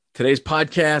Today's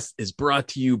podcast is brought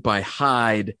to you by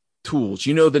Hyde Tools.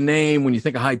 You know the name. When you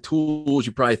think of Hyde Tools,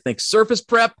 you probably think surface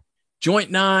prep,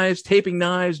 joint knives, taping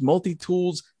knives,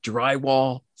 multi-tools,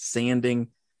 drywall, sanding.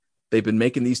 They've been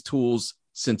making these tools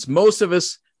since most of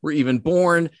us were even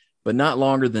born, but not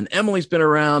longer than Emily's been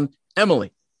around.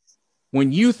 Emily,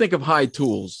 when you think of Hyde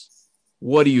Tools,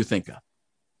 what do you think of?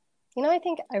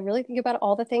 I really think about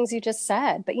all the things you just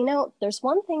said. But, there's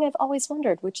one thing I've always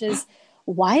wondered, which is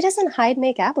why doesn't Hyde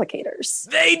make applicators?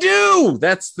 They do.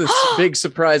 That's the big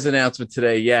surprise announcement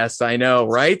today. Yes, I know,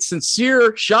 right?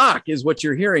 Sincere shock is what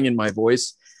you're hearing in my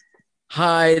voice.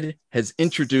 Hyde has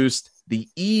introduced the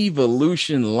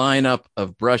Evolution lineup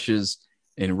of brushes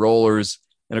and rollers.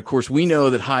 And of course, we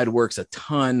know that Hyde works a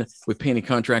ton with painting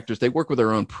contractors. They work with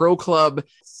their own pro club.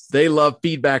 They love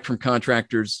feedback from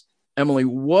contractors. Emily,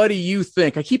 what do you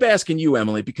think? I keep asking you,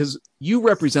 Emily, because you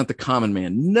represent the common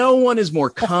man. No one is more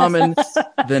common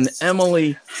than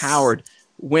Emily Howard.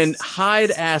 When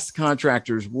Hyde asked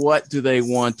contractors, what do they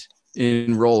want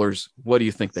in rollers? What do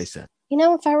you think they said?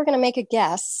 If I were going to make a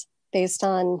guess based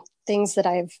on things that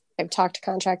I've talked to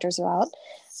contractors about,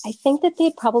 I think that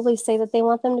they'd probably say that they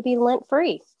want them to be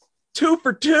lint-free. 2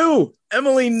 for 2.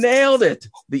 Emily nailed it.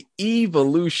 The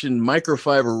Evolution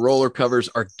microfiber roller covers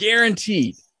are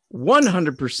guaranteed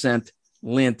 100%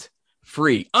 lint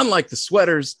free, unlike the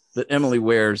sweaters that Emily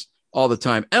wears all the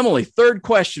time. Emily, third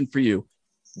question for you.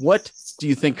 What do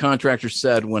you think contractors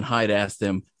said when Hyde asked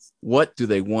them, what do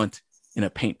they want in a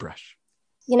paintbrush?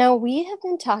 We have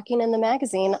been talking in the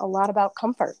magazine a lot about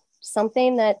comfort,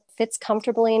 something that fits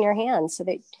comfortably in your hands so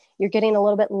that you're getting a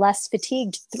little bit less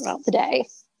fatigued throughout the day.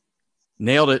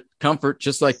 Nailed it. Comfort,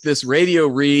 just like this radio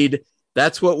read.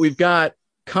 That's what we've got.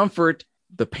 Comfort.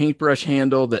 The paintbrush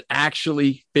handle that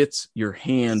actually fits your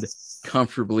hand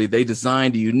comfortably. They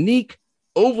designed a unique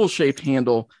oval-shaped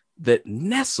handle that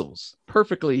nestles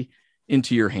perfectly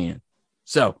into your hand.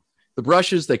 So the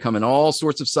brushes, they come in all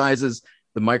sorts of sizes.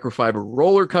 The microfiber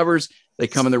roller covers, they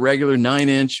come in the regular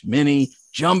 9-inch, mini,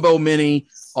 jumbo mini,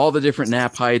 all the different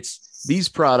nap heights. These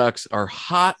products are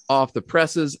hot off the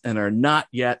presses and are not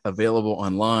yet available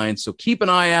online. So keep an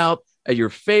eye out at your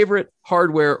favorite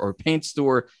hardware or paint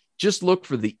store. Just look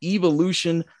for the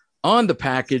Evolution on the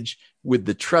package with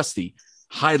the trusty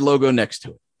Hyde logo next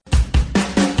to it.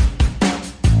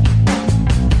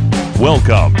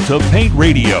 Welcome to Paint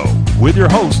Radio with your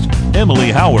host, Emily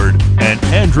Howard and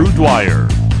Andrew Dwyer.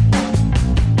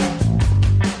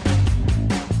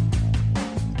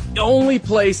 The only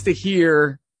place to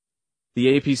hear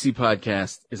the APC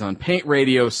podcast is on Paint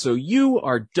Radio, so you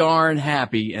are darn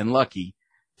happy and lucky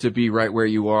to be right where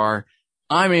you are.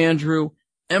 I'm Andrew.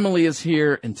 Emily is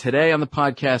here, and today on the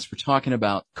podcast, we're talking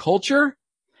about culture.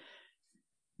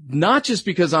 Not just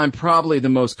because I'm probably the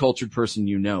most cultured person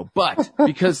you know, but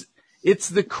because it's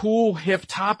the cool, hip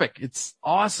topic. It's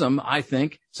awesome, I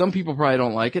think. Some people probably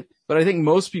don't like it, but I think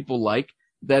most people like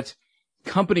that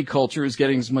company culture is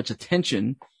getting as much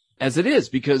attention as it is,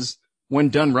 because when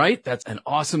done right, that's an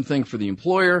awesome thing for the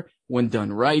employer. When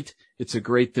done right, it's a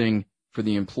great thing for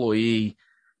the employee.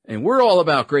 And we're all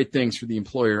about great things for the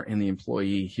employer and the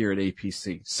employee here at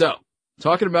APC. So,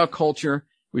 talking about culture,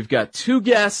 we've got two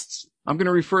guests. I'm going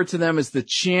to refer to them as the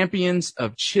champions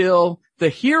of chill, the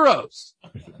heroes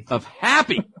of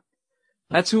happy.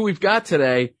 That's who we've got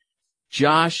today.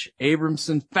 Josh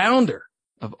Abramson, founder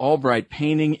of Albright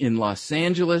Painting in Los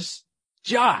Angeles.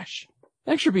 Josh,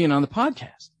 thanks for being on the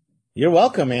podcast. You're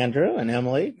welcome, Andrew and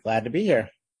Emily. Glad to be here.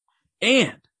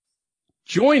 And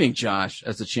joining Josh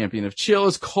as the champion of chill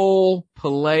is Cole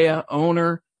Pelea,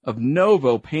 owner of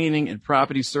Novo Painting and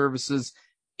Property Services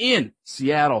in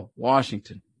Seattle,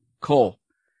 Washington. Cole,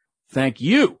 thank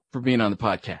you for being on the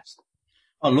podcast.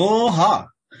 Aloha.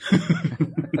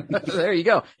 There you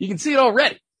go. You can see it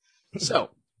already. So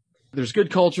there's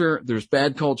good culture. There's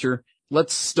bad culture.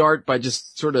 Let's start by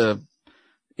just sort of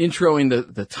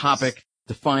introing the topic,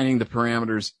 defining the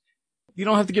parameters. You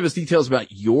don't have to give us details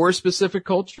about your specific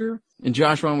culture. And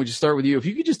Josh, why don't we just start with you? If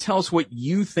you could just tell us what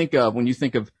you think of when you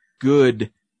think of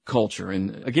good culture.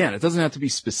 And again, it doesn't have to be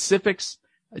specifics.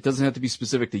 It doesn't have to be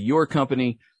specific to your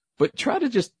company, but try to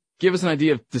just give us an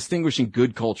idea of distinguishing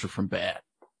good culture from bad.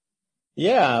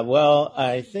 Yeah, well,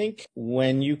 I think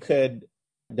when you could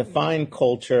define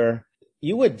culture,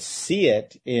 you would see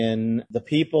it in the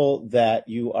people that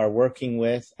you are working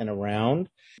with and around,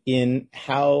 in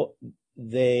how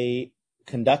they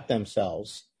conduct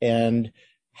themselves and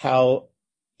how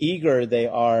eager they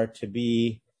are to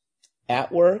be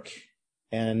at work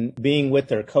and being with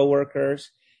their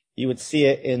coworkers. You would see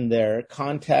it in their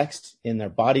context, in their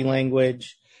body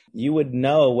language. You would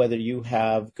know whether you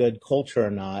have good culture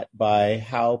or not by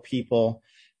how people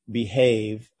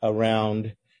behave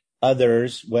around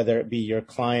others, whether it be your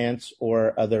clients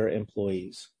or other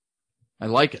employees. I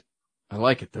like it.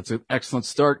 That's an excellent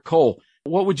start. Cole,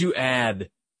 what would you add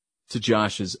to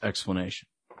Josh's explanation?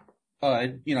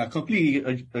 I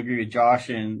completely agree with Josh.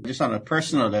 And just on a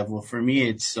personal level, for me,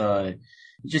 it's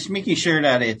just making sure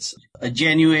that it's a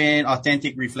genuine,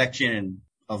 authentic reflection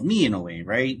of me in a way,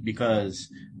 right? Because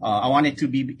I want it to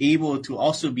be able to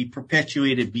also be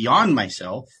perpetuated beyond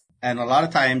myself. And a lot of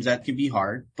times that can be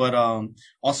hard, but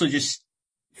also just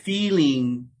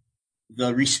feeling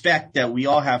the respect that we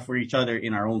all have for each other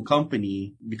in our own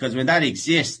company, because when that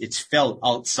exists, it's felt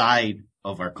outside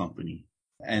of our company.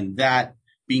 And that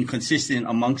being consistent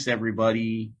amongst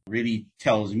everybody really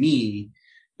tells me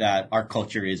that our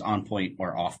culture is on point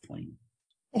or off point.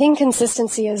 I think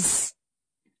consistency is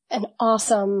an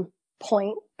awesome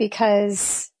point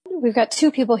because we've got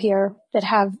two people here that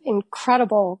have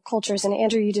incredible cultures. And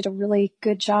Andrew, you did a really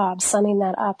good job summing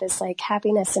that up as like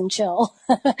happiness and chill.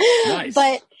 Nice.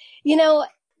 But,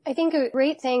 I think a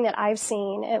great thing that I've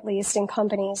seen, at least in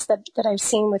companies that I've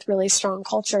seen with really strong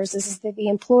cultures, is that the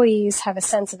employees have a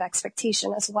sense of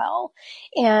expectation as well.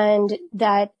 And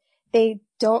that they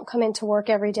don't come into work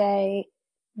every day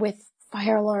with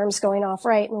fire alarms going off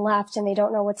right and left, and they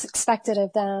don't know what's expected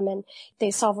of them. And they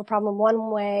solve a problem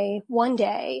one way, one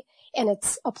day, and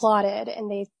it's applauded, and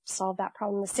they solve that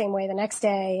problem the same way the next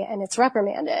day, and it's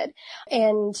reprimanded.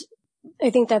 And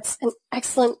I think that's an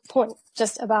excellent point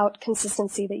just about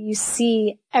consistency, that you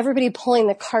see everybody pulling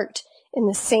the cart in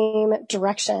the same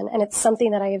direction. And it's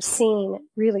something that I have seen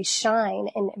really shine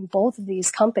in both of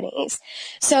these companies.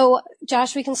 So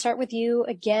Josh, we can start with you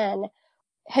again.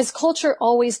 Has culture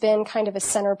always been kind of a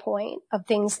center point of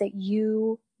things that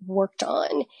you worked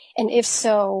on? And if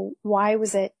so, why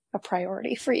was it a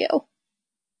priority for you?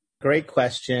 Great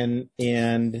question.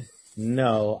 And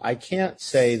no, I can't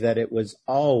say that it was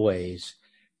always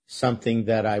something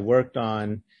that I worked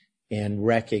on and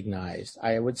recognized.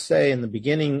 I would say in the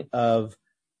beginning of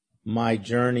my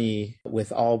journey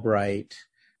with Albright,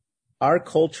 our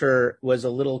culture was a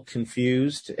little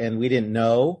confused and we didn't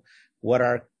know what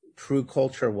our true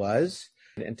culture was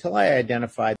until I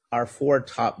identified our 4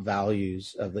 top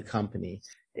values of the company.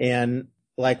 And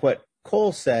like what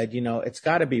Cole said, it's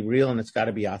got to be real and it's got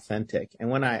to be authentic. And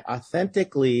when I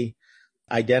authentically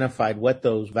identified what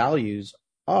those values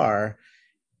are,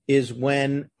 is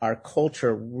when our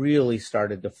culture really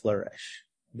started to flourish,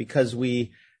 because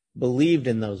we believed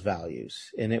in those values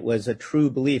and it was a true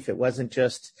belief. It wasn't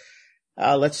just,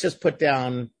 let's just put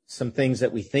down some things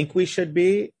that we think we should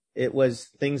be. It was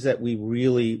things that we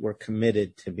really were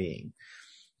committed to being.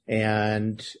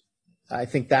 And I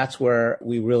think that's where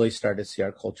we really started to see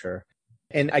our culture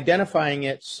and identifying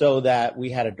it so that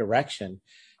we had a direction.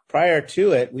 Prior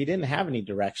to it, we didn't have any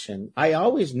direction. I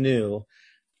always knew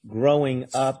growing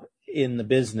up in the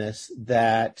business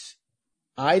that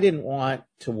I didn't want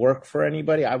to work for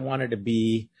anybody. I wanted to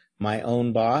be my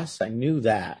own boss. I knew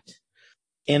that.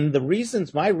 And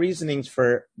my reasonings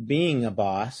for being a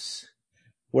boss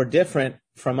were different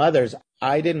from others.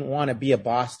 I didn't want to be a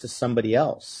boss to somebody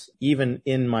else, even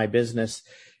in my business.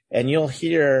 And you'll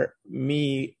hear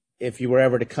me, if you were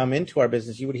ever to come into our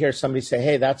business, you would hear somebody say,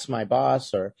 hey, that's my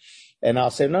boss. And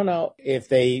I'll say, no. If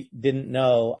they didn't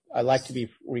know, I like to be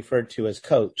referred to as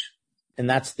coach. And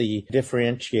that's the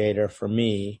differentiator for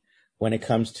me when it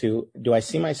comes to, do I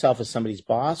see myself as somebody's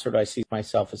boss or do I see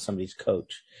myself as somebody's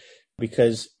coach?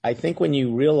 Because I think when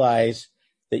you realize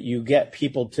that you get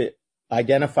people to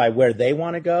identify where they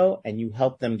want to go and you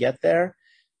help them get there,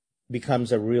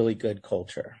 becomes a really good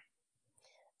culture.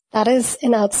 That is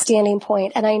an outstanding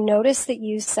point. And I noticed that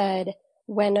you said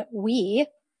when we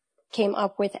came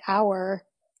up with our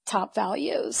top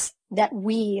values that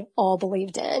we all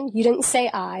believed in. You didn't say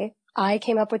I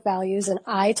came up with values and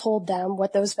I told them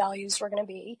what those values were going to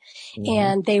be. Mm-hmm.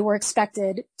 And they were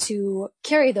expected to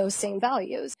carry those same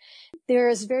values. There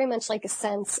is very much like a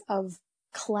sense of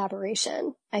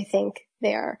collaboration, I think,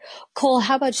 there. Cole,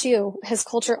 how about you? Has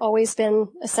culture always been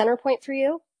a center point for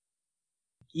you?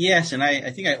 Yes, and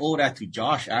I think I owe that to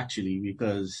Josh, actually,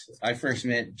 because I first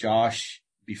met Josh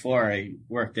before I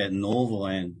worked at Novo,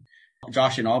 and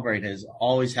Josh and Albright has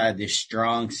always had this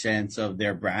strong sense of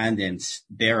their brand and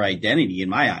their identity in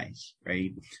my eyes,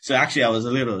 right? So actually, I was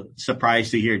a little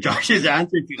surprised to hear Josh's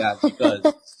answer to that,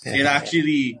 because it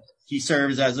actually, he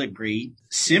serves as a great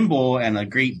symbol and a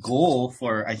great goal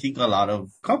for, I think, a lot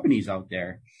of companies out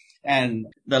there. And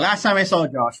the last time I saw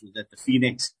Josh was at the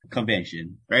Phoenix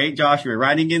convention, right? Josh, we're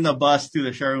riding in the bus to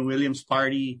the Sherwin-Williams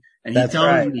party, and he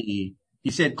tells me he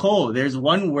said, Cole, there's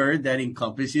one word that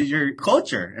encompasses your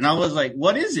culture. And I was like,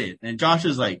 what is it? And Josh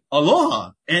was like,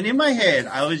 aloha. And in my head,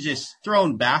 I was just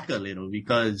thrown back a little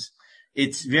because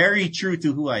it's very true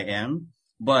to who I am.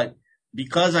 But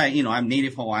because I'm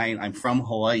native Hawaiian, I'm from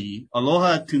Hawaii.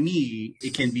 Aloha to me,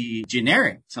 it can be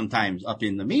generic sometimes up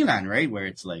in the mainland, right? Where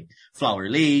it's like flower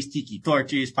lace, tiki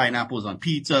torches, pineapples on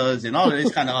pizzas and all of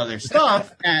this kind of other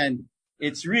stuff. And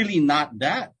it's really not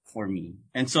that for me.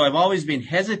 And so I've always been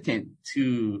hesitant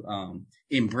to,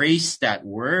 embrace that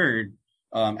word,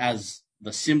 as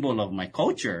the symbol of my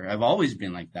culture. I've always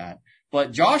been like that.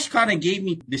 But Josh kind of gave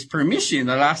me this permission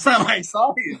the last time I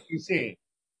saw him to say,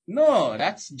 no,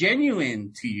 that's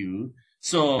genuine to you.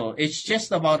 So it's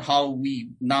just about how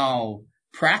we now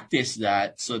practice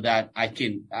that so that I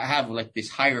have like this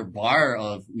higher bar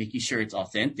of making sure it's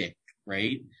authentic,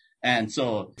 right? And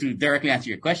so to directly answer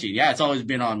your question, yeah, it's always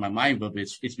been on my mind, but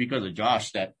it's because of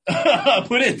Josh that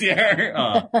put it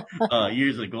there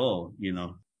years ago,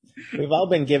 We've all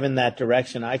been given that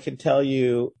direction. I can tell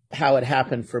you how it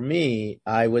happened for me.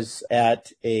 I was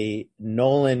at a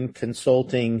Nolan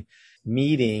Consulting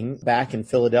meeting back in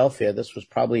Philadelphia. This was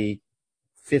probably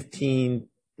 15,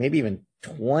 maybe even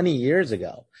 20 years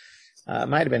ago. It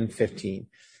might have been 15.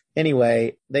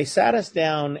 Anyway, they sat us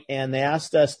down and they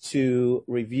asked us to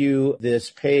review this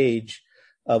page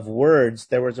of words.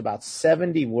 There was about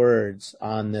 70 words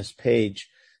on this page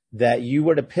that you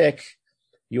were to pick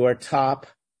your top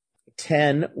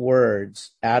 10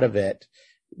 words out of it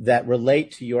that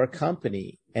relate to your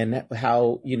company and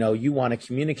how, you want to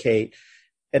communicate.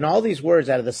 And all these words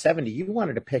out of the 70, you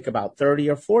wanted to pick about 30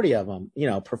 or 40 of them,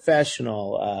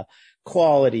 professional,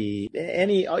 quality,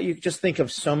 you just think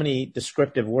of so many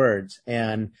descriptive words,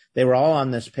 and they were all on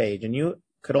this page and you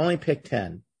could only pick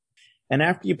 10. And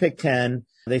after you pick 10,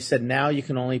 they said, now you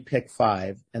can only pick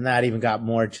 5. And that even got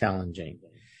more challenging.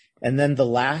 And then the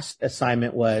last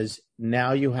assignment was,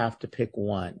 now you have to pick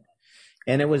 1.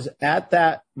 And it was at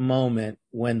that moment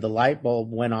when the light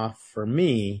bulb went off for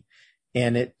me,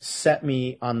 and it set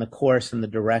me on the course and the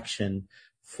direction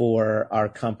for our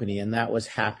company, and that was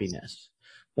happiness.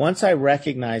 Once I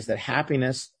recognized that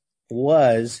happiness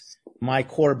was my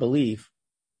core belief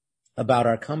about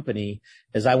our company,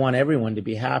 is I want everyone to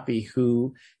be happy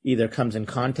who either comes in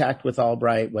contact with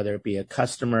Albright, whether it be a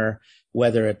customer,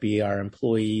 whether it be our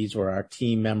employees or our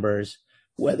team members,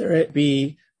 whether it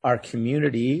be our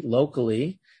community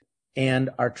locally, and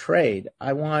our trade.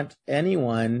 I want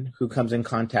anyone who comes in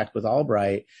contact with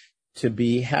Albright to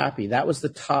be happy. That was the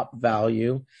top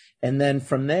value. And then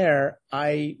from there,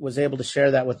 I was able to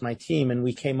share that with my team, and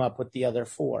we came up with the other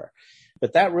 4.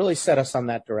 But that really set us on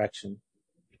that direction.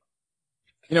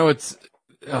 It's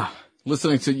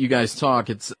listening to you guys talk.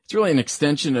 It's really an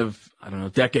extension of,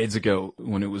 decades ago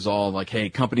when it was all like, hey,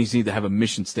 companies need to have a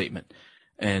mission statement.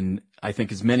 And I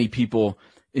think as many people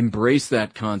embrace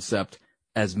that concept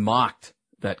as mocked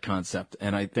that concept.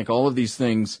 And I think all of these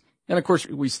things, and of course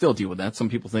we still deal with that. Some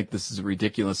people think this is a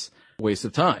ridiculous waste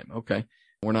of time. Okay.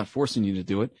 We're not forcing you to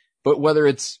do it, but whether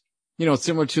it's,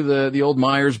 similar to the old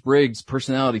Myers-Briggs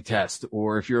personality test,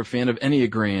 or if you're a fan of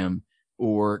Enneagram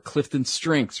or Clifton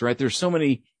Strengths, right? There's so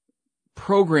many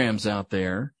programs out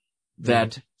there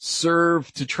that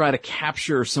serve to try to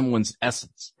capture someone's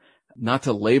essence. Not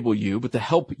to label you, but to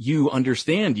help you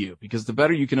understand you, because the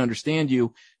better you can understand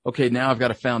you, okay, now I've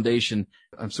got a foundation.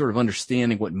 I'm sort of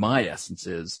understanding what my essence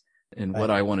is and what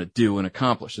I want to do and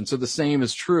accomplish. And so the same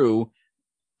is true,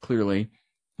 clearly,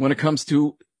 when it comes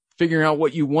to figuring out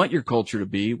what you want your culture to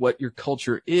be, what your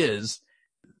culture is.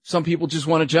 Some people just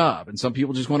want a job, and some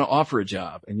people just want to offer a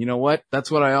job. And you know what?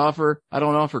 That's what I offer. I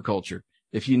don't offer culture.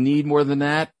 If you need more than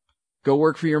that, go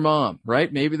work for your mom,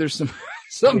 right? Maybe there's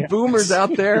some boomers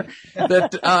out there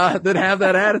that have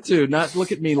that attitude. Not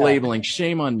look at me labeling.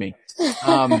 Shame on me.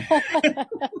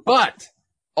 But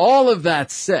all of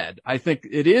that said, I think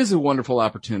it is a wonderful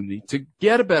opportunity to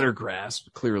get a better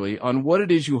grasp, clearly, on what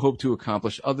it is you hope to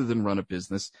accomplish other than run a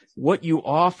business, what you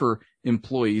offer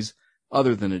employees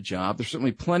other than a job. There's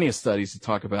certainly plenty of studies to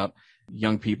talk about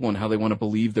young people and how they want to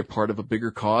believe they're part of a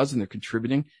bigger cause and they're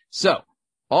contributing. So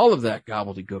all of that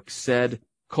gobbledygook said,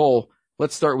 Cole,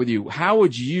 let's start with you. How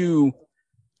would you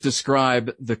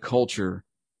describe the culture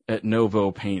at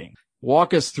Novo Painting?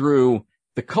 Walk us through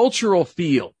the cultural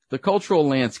field, the cultural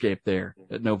landscape there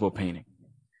at Novo Painting.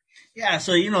 Yeah.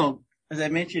 So, as I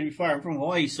mentioned before, I'm from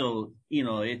Hawaii. So,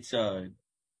 it's,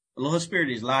 Aloha Spirit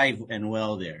is live and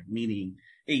well there, meaning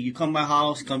hey, you come to my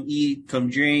house, come eat, come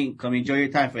drink, come enjoy your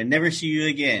time. If I never see you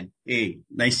again, hey,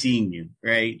 nice seeing you,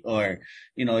 right? Or,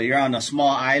 you're on a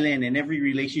small island, and every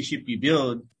relationship you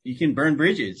build, you can burn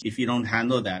bridges if you don't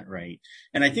handle that right.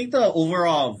 And I think the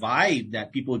overall vibe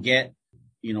that people get,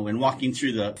 when walking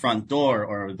through the front door,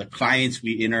 or the clients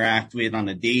we interact with on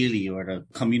a daily, or the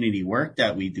community work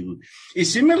that we do,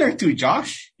 is similar to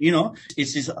Josh.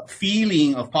 It's this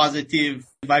feeling of positive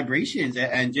vibrations.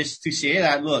 And just to say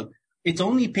that, look, it's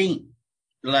only paint.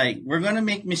 Like, we're going to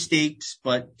make mistakes,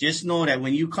 but just know that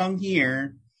when you come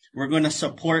here, we're going to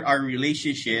support our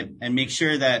relationship and make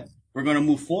sure that we're going to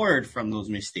move forward from those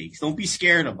mistakes. Don't be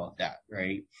scared about that,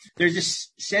 right? There's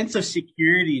this sense of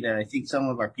security that I think some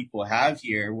of our people have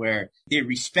here, where they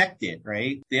respect it,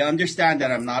 right? They understand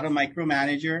that I'm not a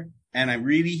micromanager, and I'm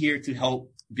really here to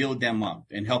help build them up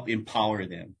and help empower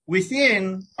them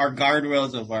within our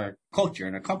guardrails of our culture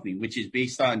and our company, which is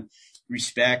based on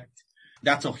respect.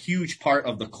 That's a huge part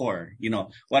of the core.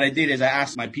 What I did is I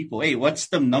asked my people, hey, what's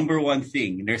the number one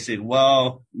thing? And they said,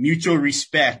 well, mutual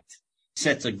respect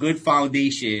sets a good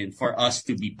foundation for us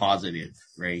to be positive,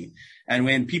 right? And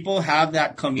when people have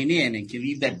that coming in and can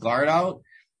leave that guard out,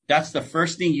 that's the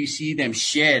first thing you see them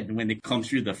shed when they come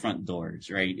through the front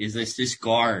doors, right? Is this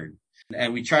guard.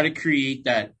 And we try to create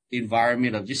that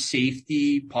environment of just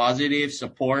safety, positive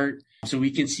support, so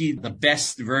we can see the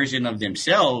best version of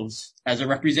themselves as a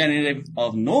representative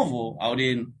of Novo out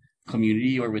in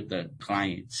community or with the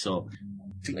clients. So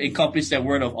to encompass that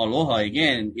word of aloha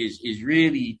again is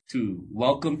really to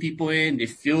welcome people in. They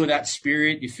feel that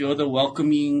spirit, they feel the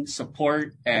welcoming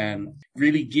support, and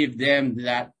really give them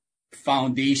that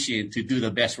foundation to do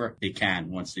the best work they can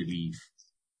once they leave.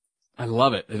 I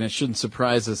love it. And it shouldn't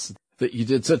surprise us that you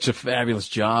did such a fabulous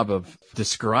job of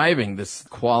describing this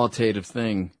qualitative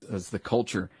thing as the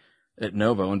culture at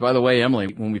Novo. And by the way,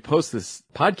 Emily, when we post this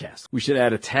podcast, we should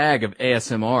add a tag of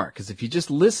ASMR, because if you just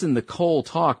listen to Cole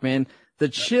talk, man, the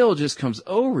chill just comes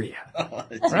over you,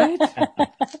 right?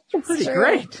 It's pretty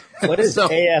great. What is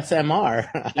ASMR?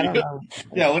 I don't know.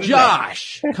 Yeah, what is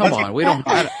Josh, come on.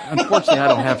 Unfortunately, I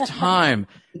don't have time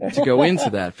to go into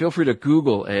that. Feel free to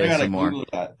Google ASMR. I gotta Google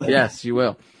that. Yes, you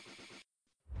will.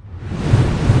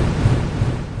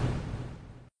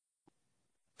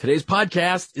 Today's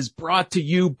podcast is brought to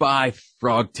you by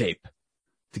Frog Tape.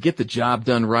 To get the job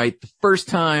done right the first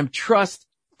time, trust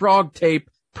Frog Tape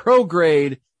Pro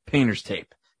Grade Painter's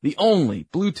Tape, the only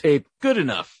blue tape good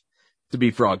enough to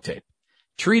be Frog Tape.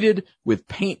 Treated with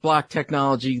paint block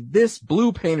technology, this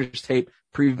blue painter's tape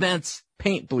prevents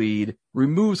paint bleed,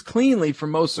 removes cleanly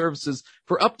from most surfaces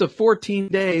for up to 14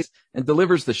 days, and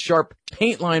delivers the sharp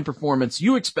paint line performance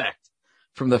you expect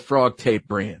from the Frog Tape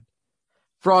brand.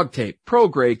 Frog Tape Pro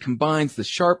Grade combines the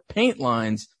sharp paint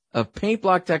lines of paint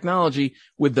block technology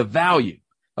with the value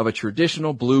of a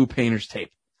traditional blue painter's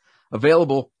tape.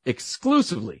 Available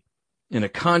exclusively in a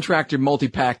contractor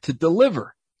multi-pack to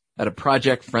deliver at a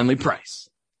project-friendly price.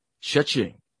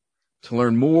 Cha-ching. To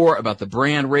learn more about the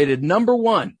brand rated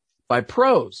 #1 by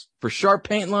pros for sharp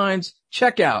paint lines,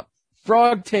 check out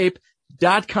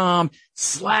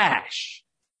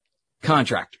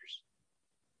frogtape.com/contractors.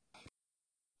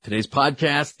 Today's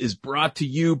podcast is brought to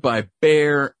you by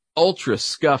Behr Ultra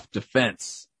Scuff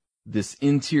Defense. This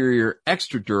interior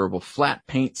extra durable flat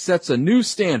paint sets a new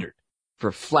standard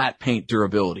for flat paint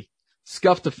durability.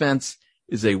 Scuff Defense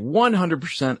is a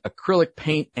 100% acrylic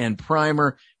paint and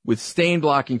primer with stain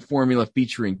blocking formula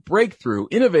featuring breakthrough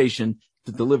innovation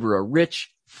to deliver a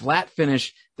rich, flat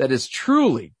finish that is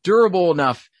truly durable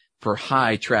enough for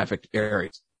high traffic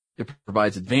areas. It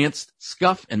provides advanced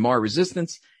scuff and mar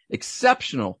resistance,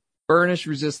 exceptional burnish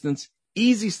resistance,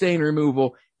 easy stain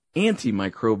removal,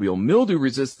 antimicrobial mildew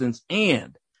resistance,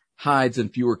 and hides in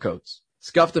fewer coats.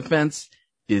 Scuff Defense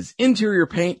is interior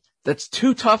paint that's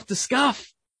too tough to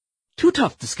scuff. Too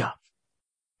tough to scuff.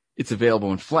 It's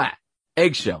available in flat,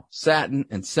 eggshell, satin,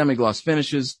 and semi-gloss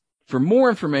finishes. For more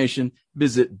information,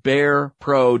 visit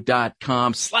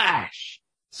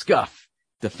behrpro.com/scuff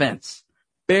defense.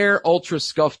 Behr Ultra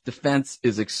Scuff Defense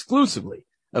is exclusively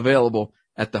available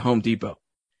at the Home Depot.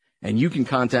 And you can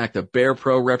contact a Behr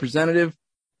Pro representative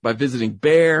by visiting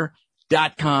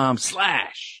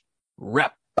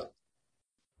behr.com/rep.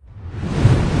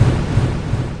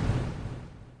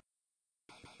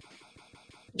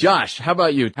 Josh, how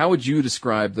about you? How would you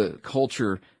describe the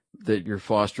culture that you're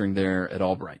fostering there at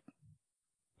Albright?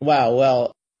 Wow.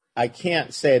 Well, I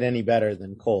can't say it any better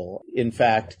than Cole. In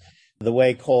fact, the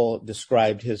way Cole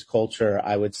described his culture,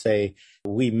 I would say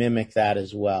we mimic that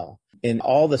as well in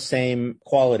all the same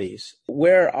qualities.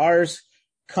 Where ours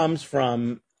comes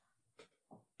from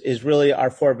is really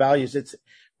our four values.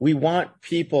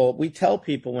 we tell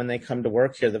people when they come to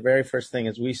work here, the very first thing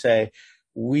is we say,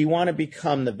 we want to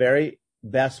become the very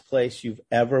best place you've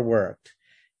ever worked.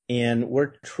 And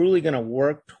we're truly going to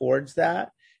work towards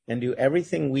that and do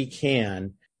everything we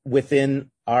can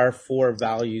within our 4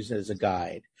 values as a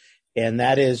guide. And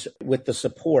that is with the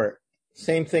support.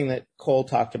 Same thing that Cole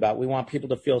talked about. We want people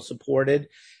to feel supported.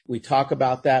 We talk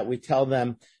about that. We tell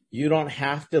them, you don't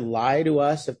have to lie to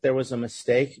us if there was a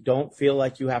mistake. Don't feel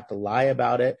like you have to lie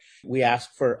about it. We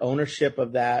ask for ownership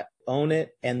of that. Own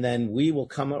it, and then we will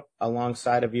come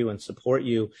alongside of you and support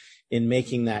you in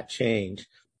making that change.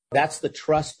 That's the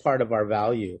trust part of our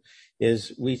value,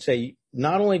 is we say,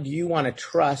 not only do you want to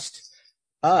trust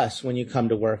us when you come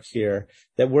to work here,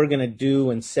 that we're going to do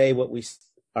and say what we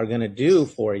are going to do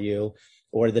for you,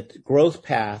 or the growth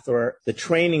path or the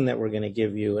training that we're going to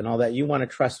give you and all that. You want to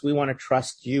trust, we want to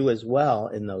trust you as well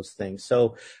in those things.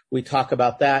 So we talk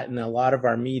about that in a lot of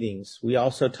our meetings. We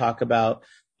also talk about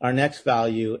our next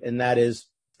value, and that is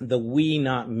the we,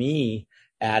 not me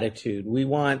attitude. We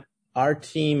want our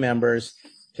team members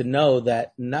to know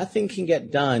that nothing can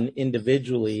get done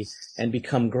individually and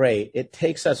become great. It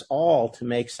takes us all to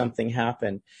make something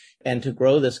happen and to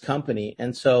grow this company.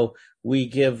 And so we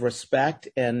give respect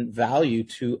and value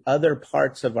to other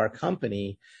parts of our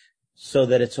company so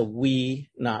that it's a we,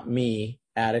 not me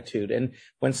attitude. And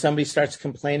when somebody starts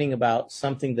complaining about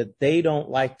something that they don't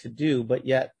like to do, but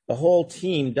yet the whole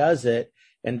team does it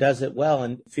and does it well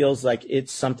and feels like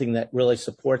it's something that really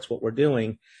supports what we're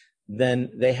doing, then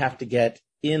they have to get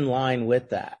in line with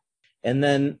that. And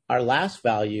then our last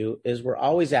value is we're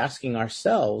always asking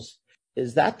ourselves,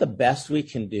 is that the best we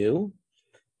can do?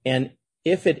 And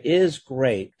if it is,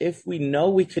 great. If we know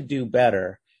we could do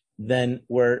better, then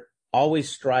we're always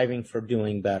striving for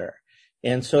doing better.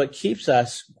 And so it keeps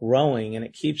us growing, and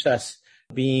it keeps us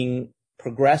being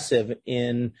progressive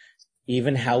in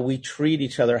even how we treat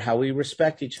each other, how we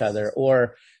respect each other,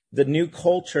 or the new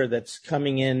culture that's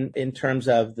coming in terms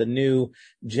of the new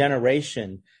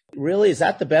generation. Really, is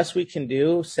that the best we can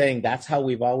do, saying that's how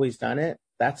we've always done it?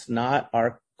 That's not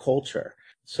our culture.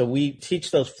 So we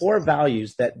teach those 4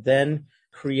 values that then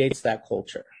creates that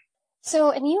culture.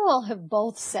 So, and you all have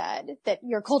both said that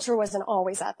your culture wasn't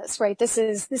always at this, right? This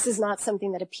is not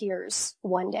something that appears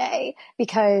one day,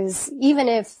 because even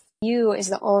if you as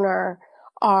the owner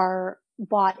are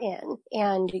bought in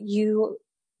and you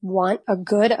want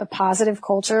a positive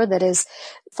culture that is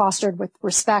fostered with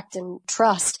respect and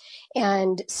trust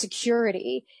and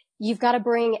security, you've got to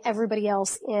bring everybody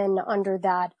else in under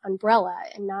that umbrella,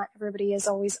 and not everybody is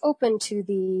always open to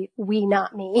the we,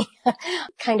 not me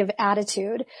kind of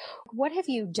attitude. What have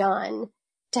you done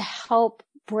to help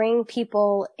bring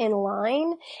people in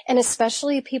line, and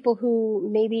especially people who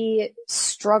maybe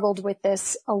struggled with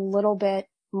this a little bit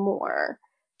more?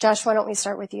 Josh, why don't we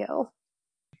start with you?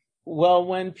 Well,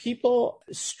 when people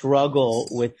struggle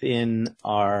within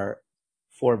our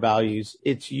 4 values,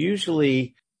 it's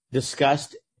usually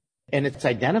discussed and it's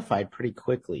identified pretty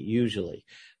quickly, usually.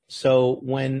 So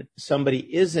when somebody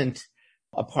isn't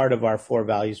a part of our 4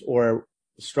 values or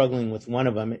struggling with one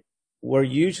of them, we'll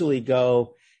usually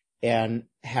go and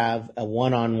have a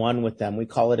one-on-one with them. We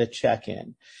call it a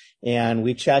check-in. And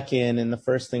we check in, and the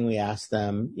first thing we ask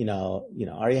them,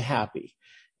 are you happy?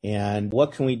 And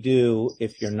what can we do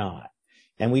if you're not?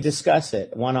 And we discuss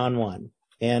it one-on-one.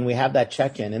 And we have that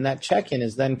check-in. And that check-in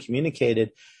is then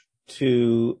communicated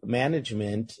to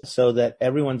management so that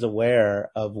everyone's aware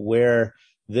of where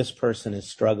this person is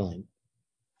struggling.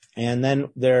 And then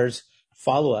there's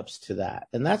follow-ups to that.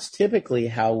 And that's typically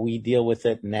how we deal with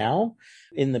it now.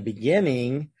 In the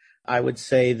beginning, I would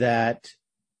say that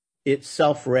it's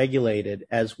self-regulated.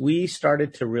 As we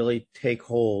started to really take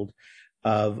hold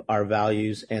of our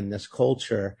values and this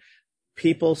culture,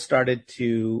 people started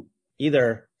to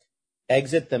either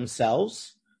exit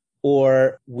themselves,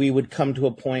 or we would come to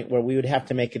a point where we would have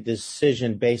to make a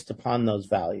decision based upon those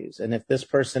values. And if this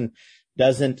person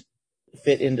doesn't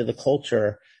fit into the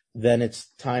culture, then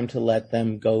it's time to let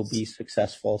them go be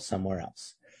successful somewhere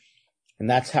else. And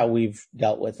that's how we've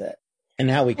dealt with it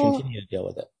and how we continue to deal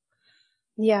with it.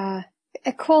 Yeah.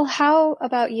 Cole, how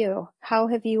about you? How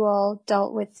have you all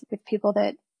dealt with people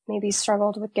that maybe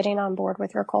struggled with getting on board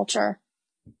with your culture?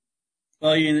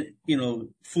 Well,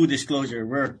 full disclosure,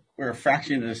 we're a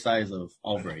fraction of the size of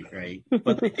Albright, right?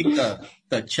 But I think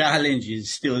the challenge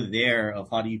is still there of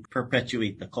how do you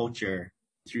perpetuate the culture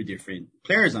through different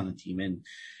players on the team.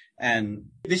 And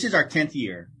this is our 10th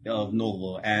year of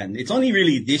Novo, and it's only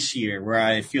really this year where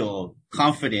I feel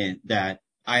confident that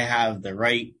I have the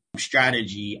right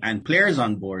strategy and players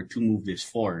on board to move this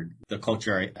forward, the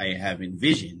culture I have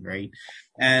envisioned, right?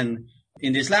 And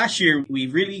in this last year,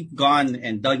 we've really gone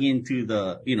and dug into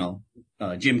the,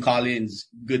 Jim Collins,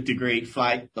 Good to Great,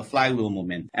 the flywheel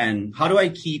moment. And how do I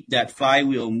keep that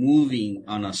flywheel moving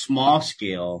on a small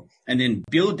scale and then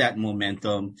build that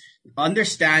momentum,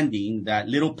 understanding that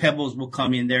little pebbles will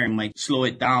come in there and might slow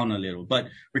it down a little. But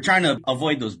we're trying to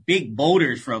avoid those big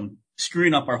boulders from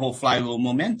screwing up our whole flywheel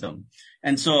momentum.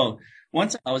 And so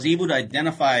once I was able to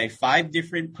identify 5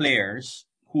 different players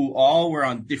who all were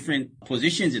on different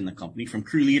positions in the company, from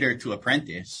crew leader to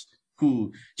apprentice,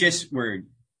 who just were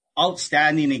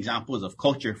outstanding examples of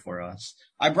culture for us,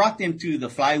 I brought them to the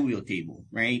flywheel table,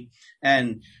 right?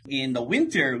 And in the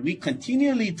winter, we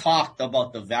continually talked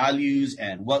about the values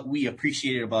and what we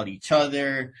appreciated about each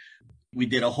other. We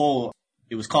did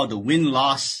it was called the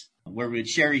win-loss, where we'd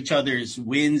share each other's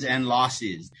wins and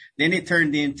losses. Then it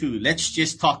turned into, let's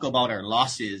just talk about our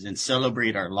losses and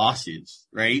celebrate our losses,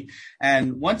 right?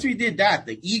 And once we did that,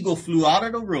 the ego flew out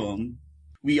of the room.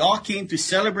 We all came to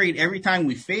celebrate every time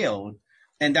we failed.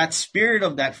 And that spirit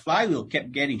of that flywheel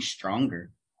kept getting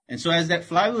stronger. And so as that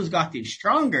flywheel's gotten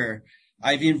stronger,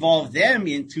 I've involved them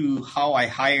into how I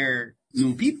hire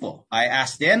new people. I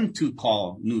ask them to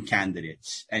call new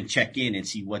candidates and check in and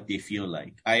see what they feel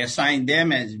like. I assign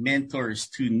them as mentors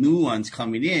to new ones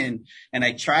coming in, and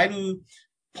I try to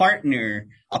partner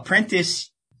apprentice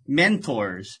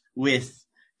mentors with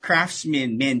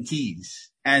craftsman mentees.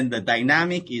 And the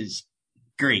dynamic is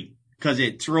great, because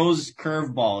it throws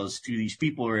curveballs to these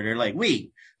people where they're like,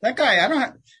 wait, that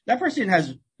person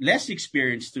has less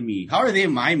experience to me. How are they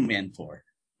my mentor?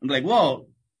 I'm like, well,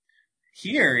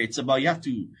 here it's about, you have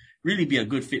to really be a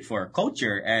good fit for our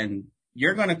culture, and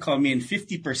you're going to come in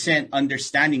 50%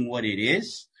 understanding what it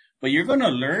is, but you're going to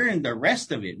learn the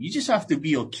rest of it. You just have to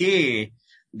be okay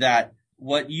that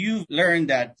what you've learned,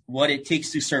 that what it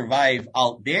takes to survive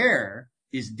out there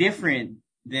is different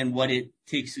than what it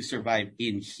takes to survive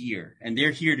in here. And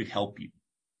they're here to help you,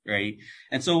 right?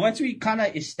 And so once we kind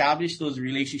of establish those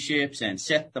relationships and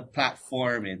set the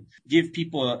platform and give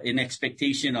people an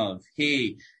expectation of,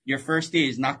 hey, your first day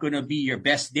is not going to be your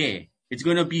best day. It's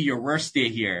going to be your worst day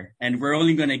here. And we're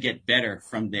only going to get better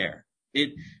from there.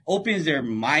 It opens their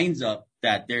minds up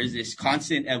that there's this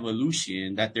constant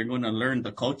evolution, that they're going to learn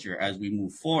the culture as we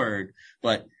move forward.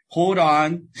 But hold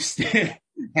on,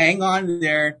 hang on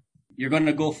there. You're going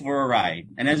to go for a ride.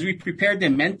 And as we prepare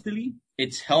them mentally,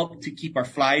 it's helped to keep our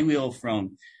flywheel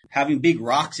from having big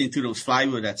rocks into those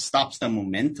flywheel that stops the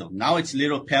momentum. Now it's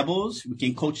little pebbles. We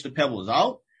can coach the pebbles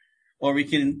out, or we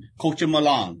can coach them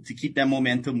along to keep that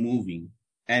momentum moving.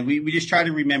 And we just try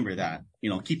to remember that,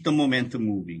 keep the momentum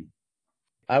moving.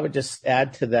 I would just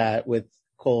add to that with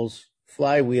Cole's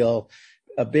flywheel,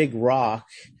 a big rock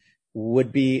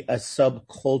would be a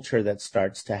subculture that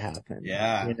starts to happen.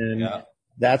 Yeah. And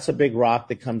that's a big rock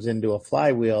that comes into a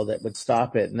flywheel that would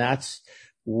stop it. And that's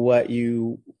what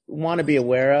you want to be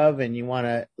aware of. And you want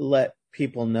to let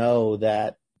people know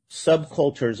that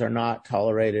subcultures are not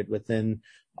tolerated within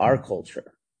our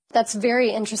culture. That's a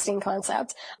very interesting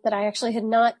concept that I actually had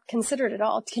not considered at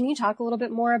all. Can you talk a little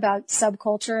bit more about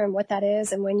subculture and what that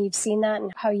is, and when you've seen that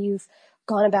and how you've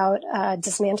gone about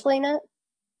dismantling it?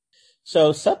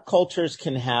 So subcultures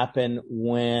can happen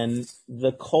when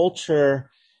the culture,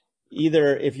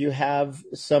 either if you have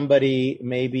somebody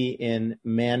maybe in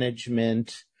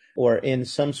management or in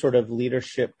some sort of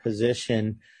leadership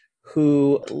position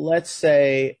who, let's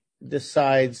say,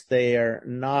 decides they are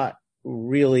not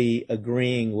really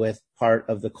agreeing with part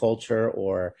of the culture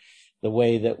or the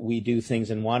way that we do things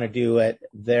and want to do it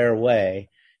their way,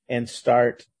 and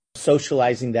start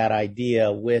socializing that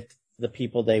idea with the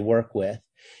people they work with.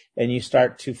 And you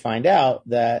start to find out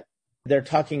that they're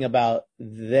talking about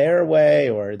their way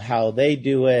or how they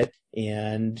do it.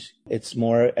 And it's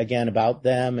more, again, about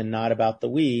them and not about the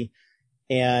we.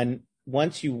 And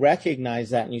once you recognize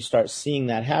that and you start seeing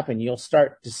that happen, you'll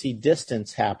start to see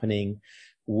distance happening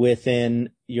within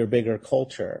your bigger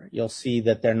culture. You'll see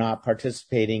that they're not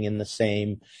participating in the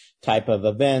same type of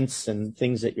events and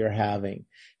things that you're having.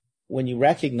 When you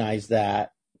recognize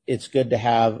that, it's good to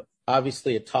have,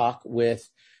 obviously, a talk with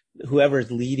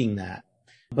whoever's leading that.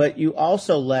 But you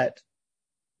also let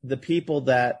the people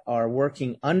that are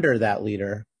working under that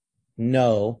leader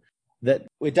know that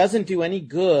it doesn't do any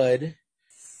good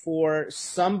for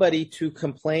somebody to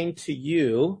complain to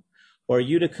you or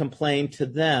you to complain to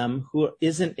them who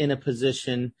isn't in a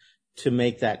position to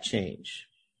make that change.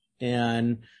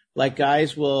 And like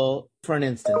guys will, for an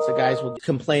instance, the guys will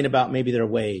complain about maybe their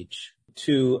wage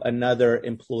to another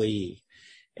employee.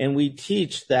 And we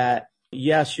teach that,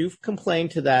 yes, you've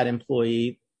complained to that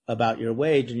employee about your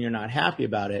wage and you're not happy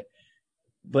about it,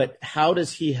 but how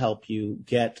does he help you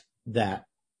get that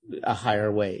a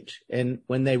higher wage. And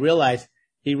when they realize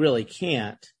he really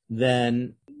can't,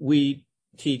 then we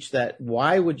teach that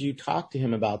why would you talk to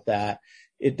him about that?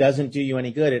 It doesn't do you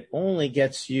any good. It only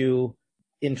gets you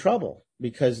in trouble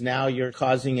because now you're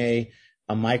causing a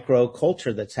micro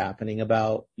culture that's happening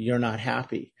about you're not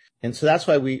happy. And so that's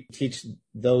why we teach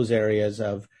those areas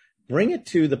of bring it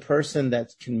to the person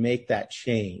that can make that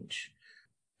change.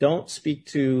 Don't speak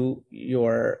to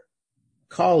your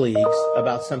colleagues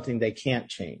about something they can't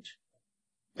change.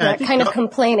 Not kind of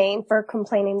complaining for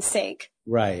complaining's sake.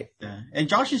 Right. Yeah. And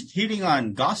Josh is hitting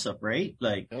on gossip, right?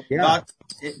 Like yeah.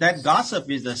 that gossip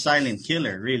is the silent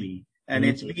killer, really. And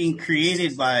it's being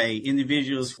created by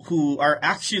individuals who are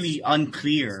actually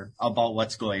unclear about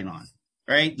what's going on,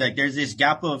 right? Like there's this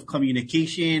gap of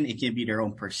communication. It can be their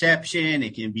own perception.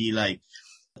 It can be like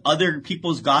other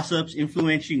people's gossips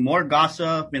influencing more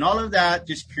gossip, and all of that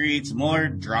just creates more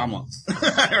drama,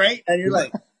 right? And you're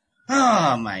like,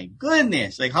 oh my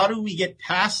goodness, like how do we get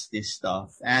past this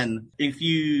stuff? And if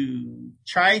you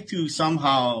try to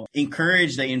somehow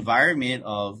encourage the environment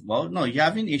of, well, no, you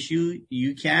have an issue,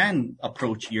 you can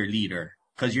approach your leader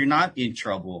because you're not in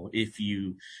trouble if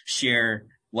you share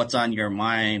what's on your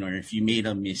mind or if you made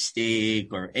a mistake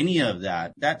or any of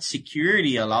that. That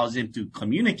security allows them to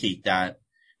communicate that,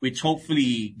 which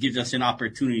hopefully gives us an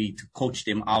opportunity to coach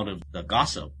them out of the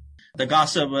gossip. The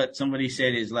gossip, what somebody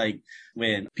said, is like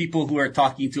when people who are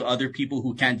talking to other people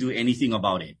who can't do anything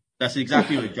about it. That's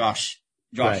exactly what Josh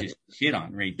Right. is hit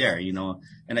on right there, you know.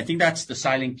 And I think that's the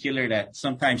silent killer that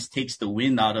sometimes takes the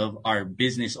wind out of our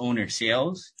business owner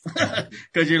sales.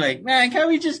 Because you're like, man, can't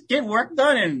we just get work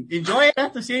done and enjoy it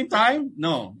at the same time?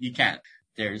 No, you can't.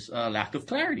 There's a lack of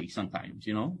clarity sometimes,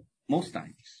 you know, most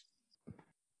times.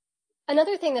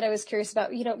 Another thing that I was curious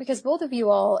about, because both of you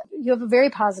all, you have a very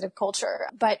positive culture,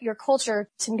 but your culture,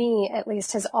 to me at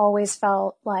least, has always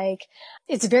felt like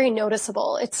it's very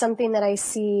noticeable. It's something that I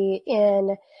see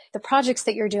in the projects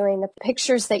that you're doing, the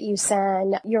pictures that you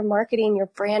send, your marketing, your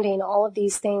branding, all of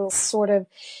these things sort of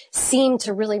seem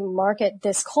to really market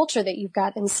this culture that you've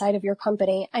got inside of your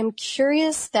company. I'm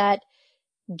curious that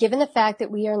given the fact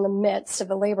that we are in the midst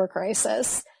of a labor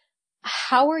crisis,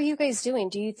 how are you guys doing?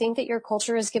 Do you think that your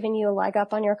culture is giving you a leg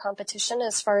up on your competition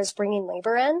as far as bringing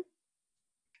labor in?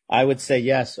 I would say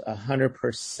yes,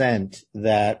 100%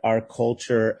 that our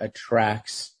culture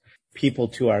attracts people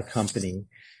to our company.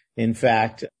 In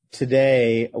fact,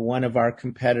 today, one of our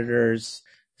competitors'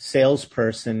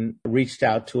 salesperson reached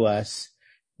out to us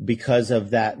because of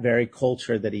that very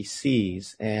culture that he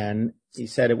sees. And he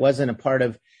said it wasn't a part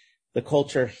of the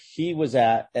culture he was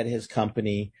at his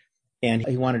company, and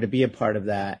he wanted to be a part of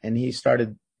that. And he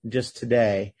started just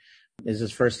today, is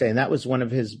his first day. And that was one of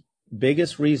his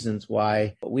biggest reasons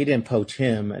why we didn't poach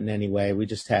him in any way. We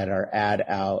just had our ad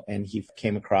out and he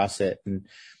came across it and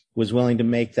was willing to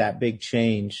make that big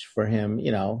change for him.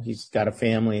 You know, he's got a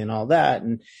family and all that.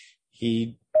 And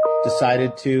he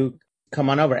decided to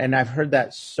come on over. And I've heard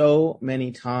that so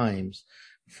many times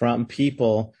from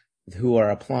people who are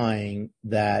applying,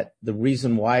 that the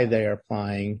reason why they are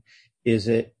applying is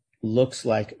it looks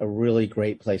like a really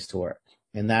great place to work.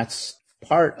 And that's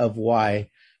part of why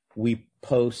we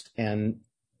post and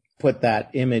put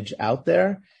that image out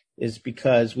there, is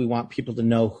because we want people to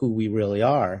know who we really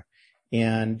are.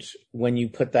 And when you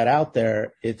put that out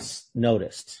there, it's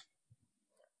noticed.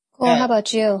 Well, how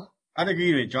about you? I'd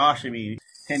agree with Josh. I mean,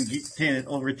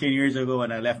 over 10 years ago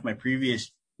when I left my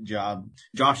previous job,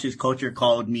 Josh's culture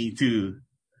called me to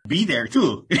be there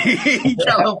too in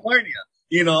California,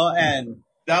 you know, and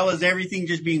that was everything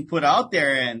just being put out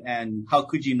there, and how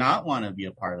could you not want to be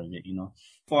a part of it, you know?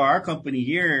 For our company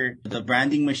here, the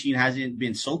branding machine hasn't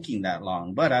been soaking that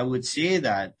long, but I would say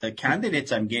that the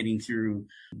candidates I'm getting through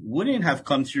wouldn't have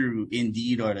come through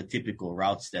Indeed or the typical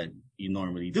routes that you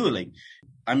normally do. Like,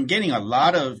 I'm getting a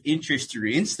lot of interest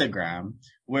through Instagram,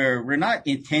 where we're not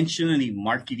intentionally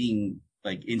marketing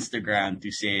like Instagram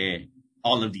to say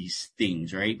all of these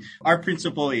things, right? Our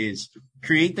principle is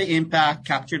create the impact,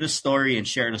 capture the story, and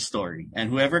share the story. And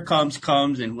whoever comes,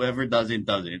 and whoever doesn't,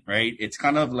 right? It's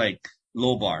kind of like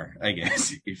low bar, I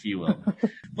guess, if you will.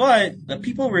 But the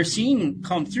people we're seeing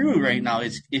come through right now,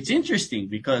 it's interesting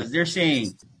because they're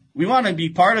saying, we want to be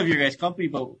part of your guys' company,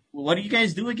 but what do you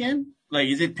guys do again? Like,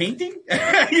 is it painting?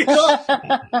 You know?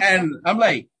 And I'm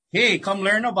like, hey, come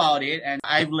learn about it. And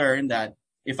I've learned that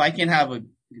if I can have a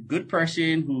good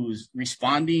person who's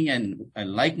responding and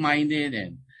like-minded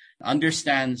and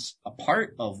understands a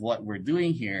part of what we're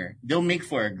doing here, they'll make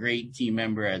for a great team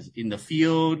member as in the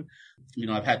field. You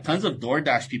know, I've had tons of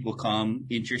DoorDash people come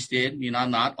interested. You know,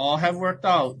 not all have worked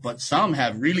out, but some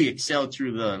have really excelled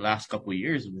through the last couple of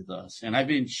years with us. And I've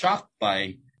been shocked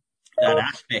by that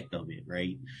aspect of it,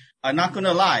 right? I'm not going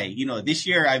to lie. This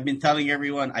year I've been telling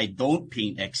everyone I don't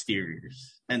paint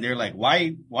exteriors. And they're like,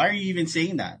 why are you even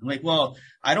saying that? I'm like, well,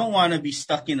 I don't want to be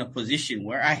stuck in a position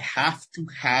where I have to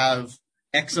have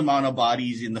X amount of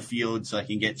bodies in the field so I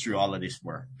can get through all of this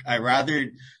work. I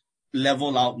rather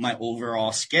level out my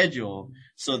overall schedule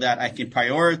so that I can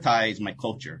prioritize my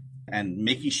culture and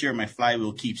making sure my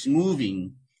flywheel keeps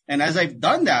moving. And as I've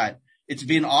done that, it's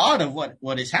been odd of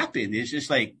what has happened. It's just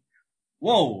like,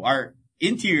 whoa, our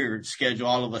interior schedule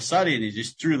all of a sudden is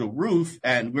just through the roof.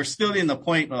 And we're still in the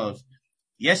point of,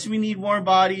 yes, we need more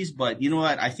bodies, but you know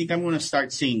what? I think I'm going to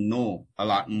start saying no a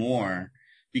lot more,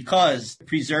 because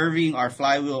preserving our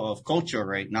flywheel of culture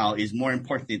right now is more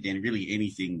important than really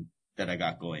anything that I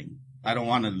got going. I don't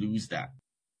want to lose that.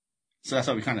 So that's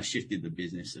how we kind of shifted the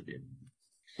business a bit.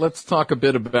 Let's talk a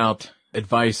bit about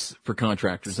advice for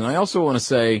contractors. And I also want to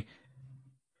say,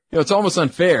 it's almost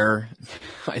unfair,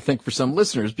 I think, for some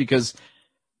listeners, because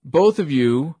both of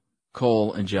you,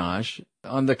 Cole and Josh,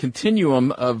 on the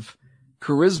continuum of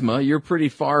charisma, you're pretty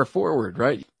far forward,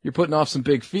 right? You're putting off some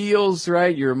big feels,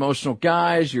 right? You're emotional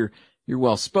guys. You're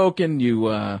well spoken.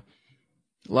 A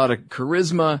lot of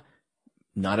charisma.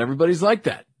 Not everybody's like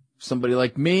that. Somebody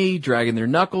like me, dragging their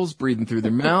knuckles, breathing through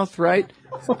their mouth, right?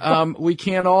 We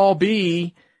can't all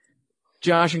be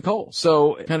Josh and Cole.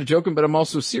 So kind of joking, but I'm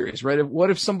also serious, right?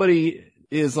 What if somebody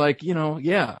is like,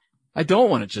 yeah, I don't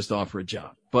want to just offer a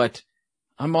job, but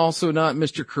I'm also not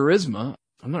Mr. Charisma.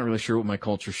 I'm not really sure what my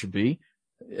culture should be.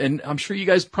 And I'm sure you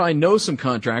guys probably know some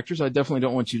contractors. I definitely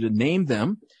don't want you to name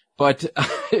them, but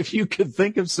if you could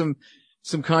think of some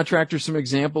contractors, some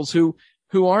examples who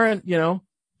aren't,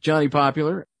 Johnny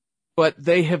Popular, but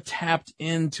they have tapped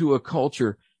into a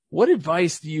culture. What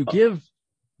advice do you give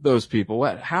those people?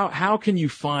 How can you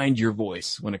find your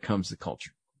voice when it comes to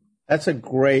culture? That's a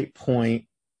great point,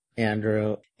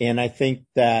 Andrew. And I think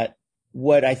that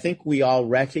what I think we all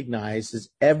recognize is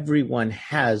everyone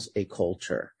has a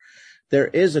culture. There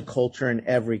is a culture in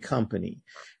every company.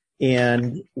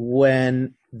 And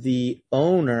when the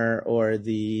owner or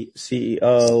the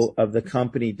CEO of the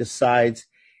company decides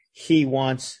he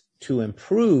wants to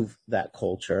improve that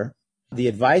culture, the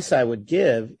advice I would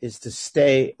give is to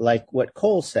stay, like what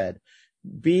Cole said,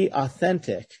 be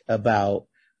authentic about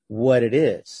what it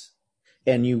is,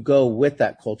 and you go with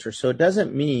that culture. So it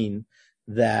doesn't mean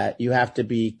that you have to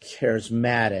be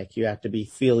charismatic, you have to be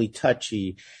feely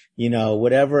touchy,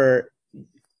 whatever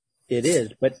it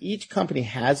is. But each company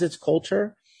has its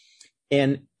culture.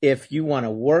 And if you want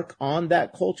to work on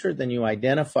that culture, then you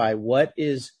identify what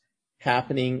is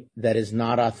happening that is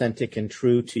not authentic and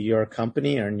true to your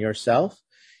company or yourself.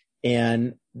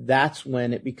 And that's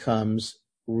when it becomes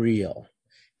real.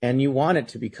 And you want it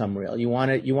to become real. You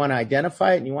want to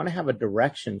identify it, and you want to have a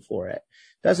direction for it.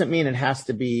 Doesn't mean it has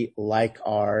to be like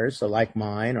ours or like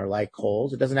mine or like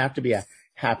Cole's. It doesn't have to be a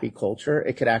happy culture.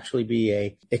 It could actually be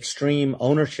a extreme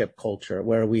ownership culture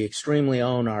where we extremely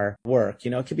own our work.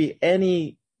 It could be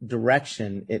any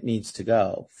direction it needs to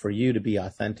go for you to be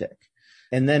authentic.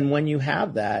 And then when you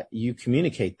have that, you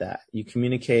communicate that. You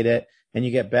communicate it, and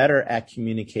you get better at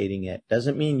communicating it.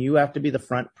 Doesn't mean you have to be the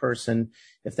front person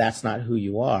if that's not who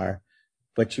you are,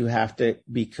 but you have to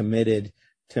be committed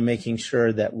to making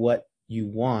sure that what you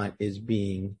want is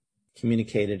being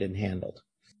communicated and handled.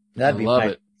 I love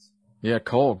it. Yeah,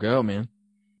 Cole, go, man.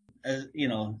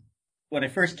 When I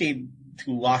first came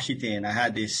to Washington, I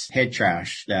had this head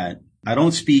trash that I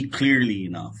don't speak clearly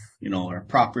enough, or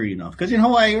proper enough. Because in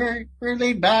Hawaii, we're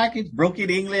laid back. It's broken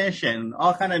English and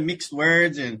all kind of mixed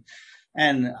words.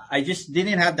 And I just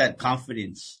didn't have that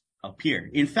confidence up here.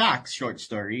 In fact, short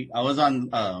story, I was on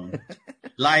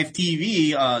live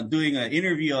TV doing an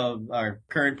interview of our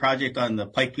current project on the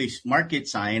Pike Place Market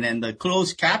sign. And the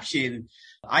closed caption,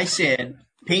 I said,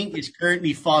 paint is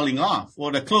currently falling off.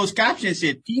 Well, the closed caption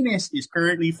said, penis is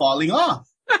currently falling off.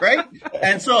 Right?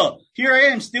 And so here I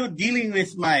am still dealing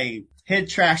with my head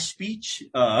trash speech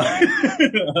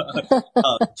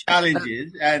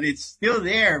challenges, and it's still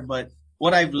there. But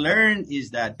what I've learned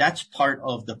is that that's part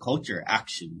of the culture,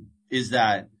 actually, is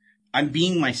that I'm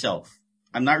being myself.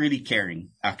 I'm not really caring,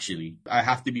 actually. I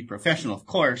have to be professional, of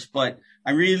course, but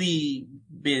I'm really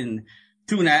been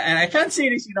tuned. And I can't say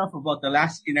this enough about the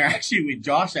last interaction with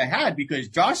Josh I had, because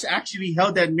Josh actually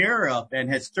held that mirror up and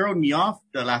has thrown me off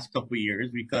the last couple of years,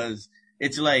 because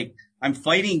it's like I'm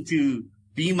fighting to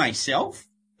be myself.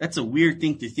 That's a weird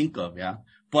thing to think of, yeah.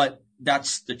 But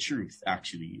that's the truth,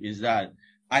 actually, is that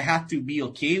I have to be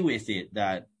okay with it,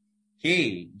 that,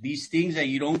 hey, these things that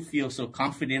you don't feel so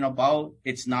confident about,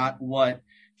 it's not what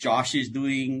Josh is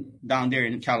doing down there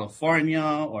in California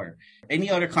or any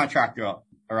other contractor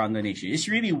around the nation. It's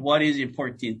really what is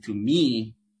important to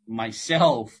me,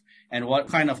 myself, and what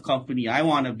kind of company I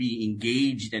want to be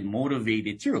engaged and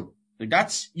motivated through. Like,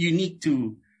 that's unique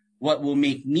to what will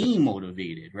make me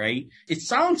motivated, right? It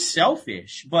sounds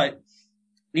selfish, but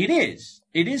it is.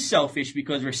 It is selfish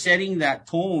because we're setting that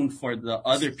tone for the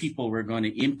other people we're going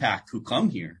to impact who come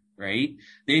here, right?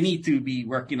 They need to be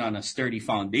working on a sturdy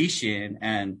foundation.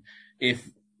 And if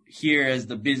here as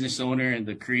the business owner and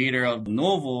the creator of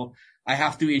Novo, I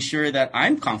have to ensure that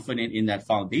I'm confident in that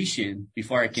foundation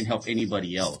before I can help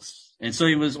anybody else. And so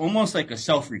it was almost like a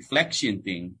self-reflection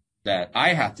thing that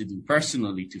I had to do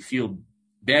personally to feel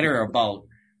better about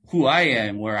who I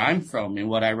am, where I'm from, and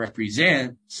what I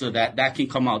represent, so that that can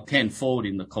come out tenfold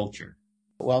in the culture.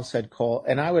 Well said, Cole.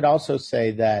 And I would also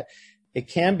say that it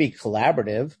can be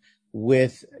collaborative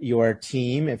with your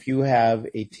team. If you have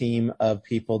a team of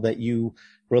people that you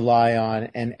rely on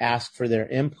and ask for their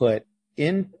input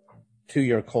into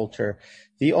your culture,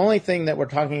 the only thing that we're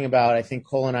talking about, I think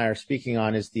Cole and I are speaking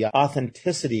on, is the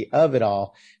authenticity of it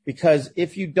all. Because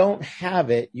if you don't have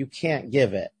it, you can't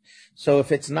give it. So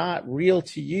if it's not real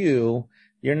to you,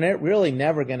 you're really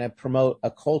never going to promote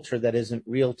a culture that isn't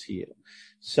real to you.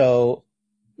 So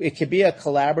it could be a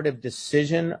collaborative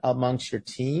decision amongst your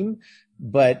team,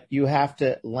 but you have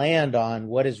to land on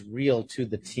what is real to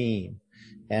the team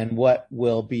and what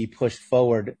will be pushed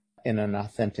forward in an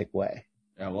authentic way.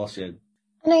 Yeah, well said.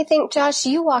 And I think, Josh,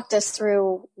 you walked us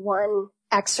through one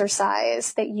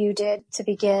exercise that you did to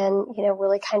begin,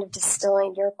 really kind of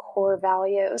distilling your core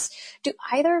values. Do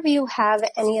either of you have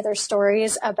any other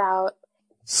stories about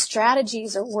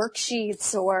strategies or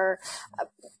worksheets or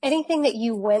anything that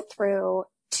you went through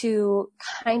to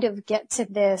kind of get to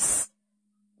the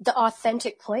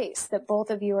authentic place that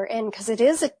both of you are in? Because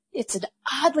it's an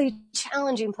oddly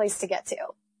challenging place to get to.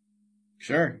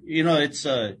 Sure. It's,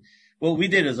 what we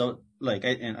did is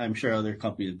and I'm sure other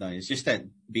companies have done, it's just that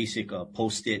basic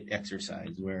post-it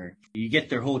exercise where you get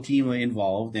their whole team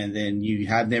involved and then you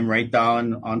have them write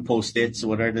down on post-its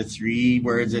what are the 3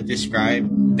 words that describe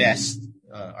best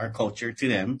our culture to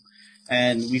them.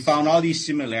 And we found all these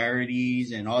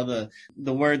similarities and all the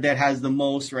word that has the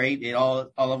most, right? It all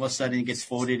of a sudden gets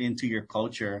folded into your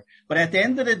culture. But at the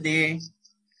end of the day,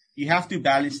 you have to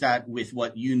balance that with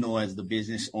what you know as the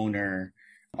business owner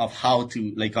of how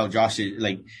to, like how Josh said,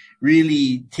 like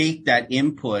really take that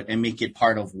input and make it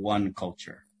part of one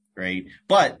culture, right?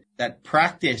 But that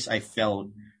practice, I felt,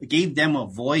 gave them a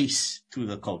voice to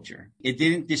the culture. It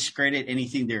didn't discredit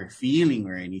anything they're feeling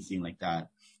or anything like that.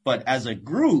 But as a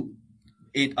group,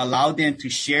 it allowed them to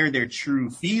share their true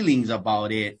feelings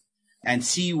about it and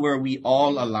see where we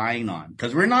all align on.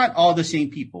 Because we're not all the same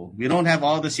people. We don't have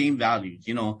all the same values,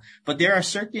 but there are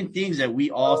certain things that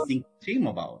we all think the same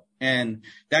about. And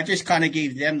that just kind of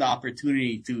gave them the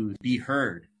opportunity to be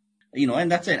heard,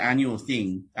 and that's an annual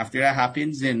thing. After that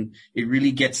happens, then it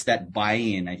really gets that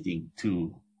buy-in, I think,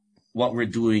 to what we're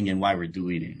doing and why we're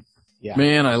doing it. Yeah.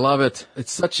 Man, I love it.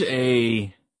 It's such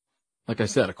like I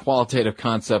said, a qualitative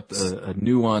concept, a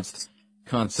nuanced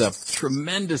concept,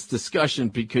 tremendous discussion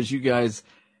because you guys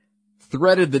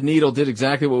threaded the needle, did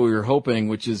exactly what we were hoping,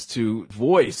 which is to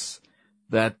voice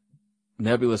that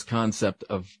nebulous concept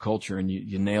of culture, and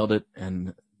you nailed it,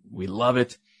 and we love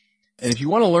it. And if you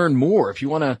want to learn more, if you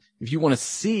want to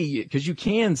see, because you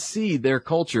can see their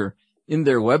culture in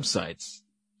their websites,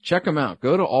 check them out.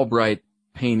 Go to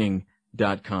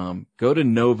albrightpainting.com. Go to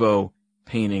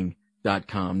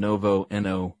novopainting.com. Novo,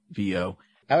 N-O-V-O.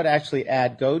 I would actually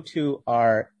add, go to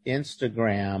our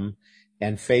Instagram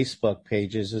and Facebook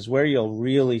pages is where you'll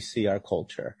really see our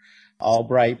culture.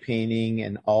 Albright Painting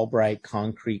and Albright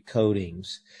Concrete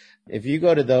Coatings. If you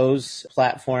go to those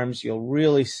platforms, you'll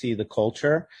really see the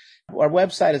culture. Our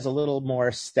website is a little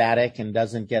more static and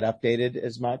doesn't get updated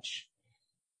as much.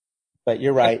 But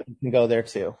you're right, you can go there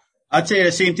too. I'd say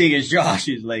the same thing as Josh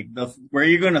is like where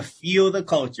you're going to feel the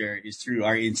culture is through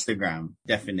our Instagram.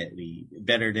 Definitely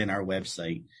better than our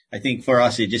website. I think for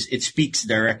us, it speaks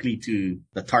directly to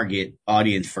the target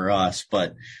audience for us,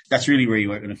 but that's really where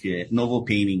you're going to feel it. Novo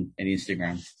Painting and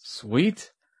Instagram.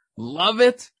 Sweet. Love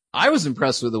it. I was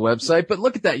impressed with the website, but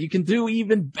look at that. You can do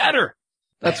even better.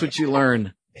 That's what you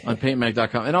learn on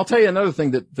paintmag.com. And I'll tell you another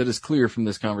thing that is clear from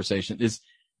this conversation is,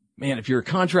 man, if you're a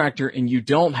contractor and you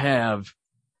don't have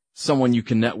someone you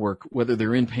can network, whether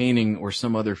they're in painting or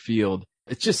some other field,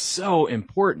 it's just so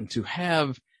important to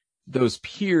have those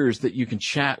peers that you can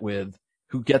chat with,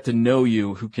 who get to know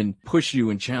you, who can push you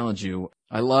and challenge you.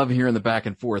 I love hearing the back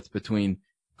and forth between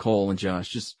Cole and Josh.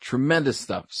 Just tremendous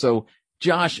stuff. So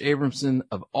Josh Abramson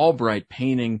of Albright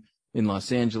Painting, in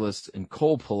Los Angeles, and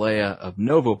Cole Pelea of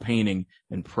Novo Painting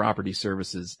and Property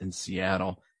Services in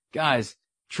Seattle. Guys,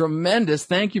 tremendous.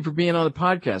 Thank you for being on the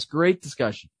podcast. Great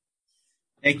discussion.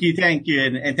 Thank you.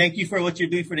 And thank you for what you're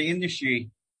doing for the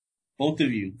industry. Both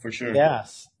of you, for sure.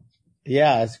 Yes.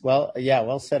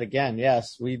 Well said again.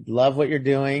 Yes, we love what you're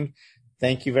doing.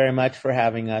 Thank you very much for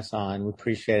having us on. We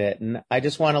appreciate it. And I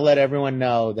just want to let everyone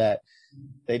know that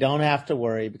they don't have to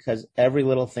worry because every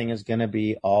little thing is going to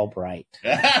be all bright.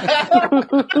 There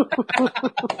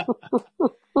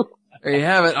you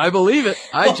have it. I believe it.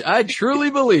 I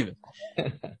truly believe it.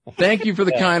 Thank you for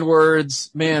the kind words,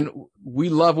 man. We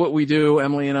love what we do,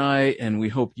 Emily and I, and we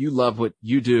hope you love what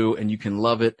you do and you can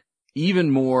love it even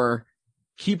more.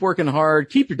 Keep working hard.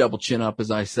 Keep your double chin up,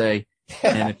 as I say.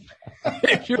 And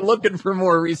if you're looking for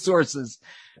more resources,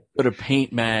 go to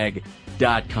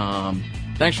paintmag.com.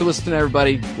 Thanks for listening,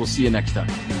 everybody. We'll see you next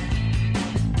time.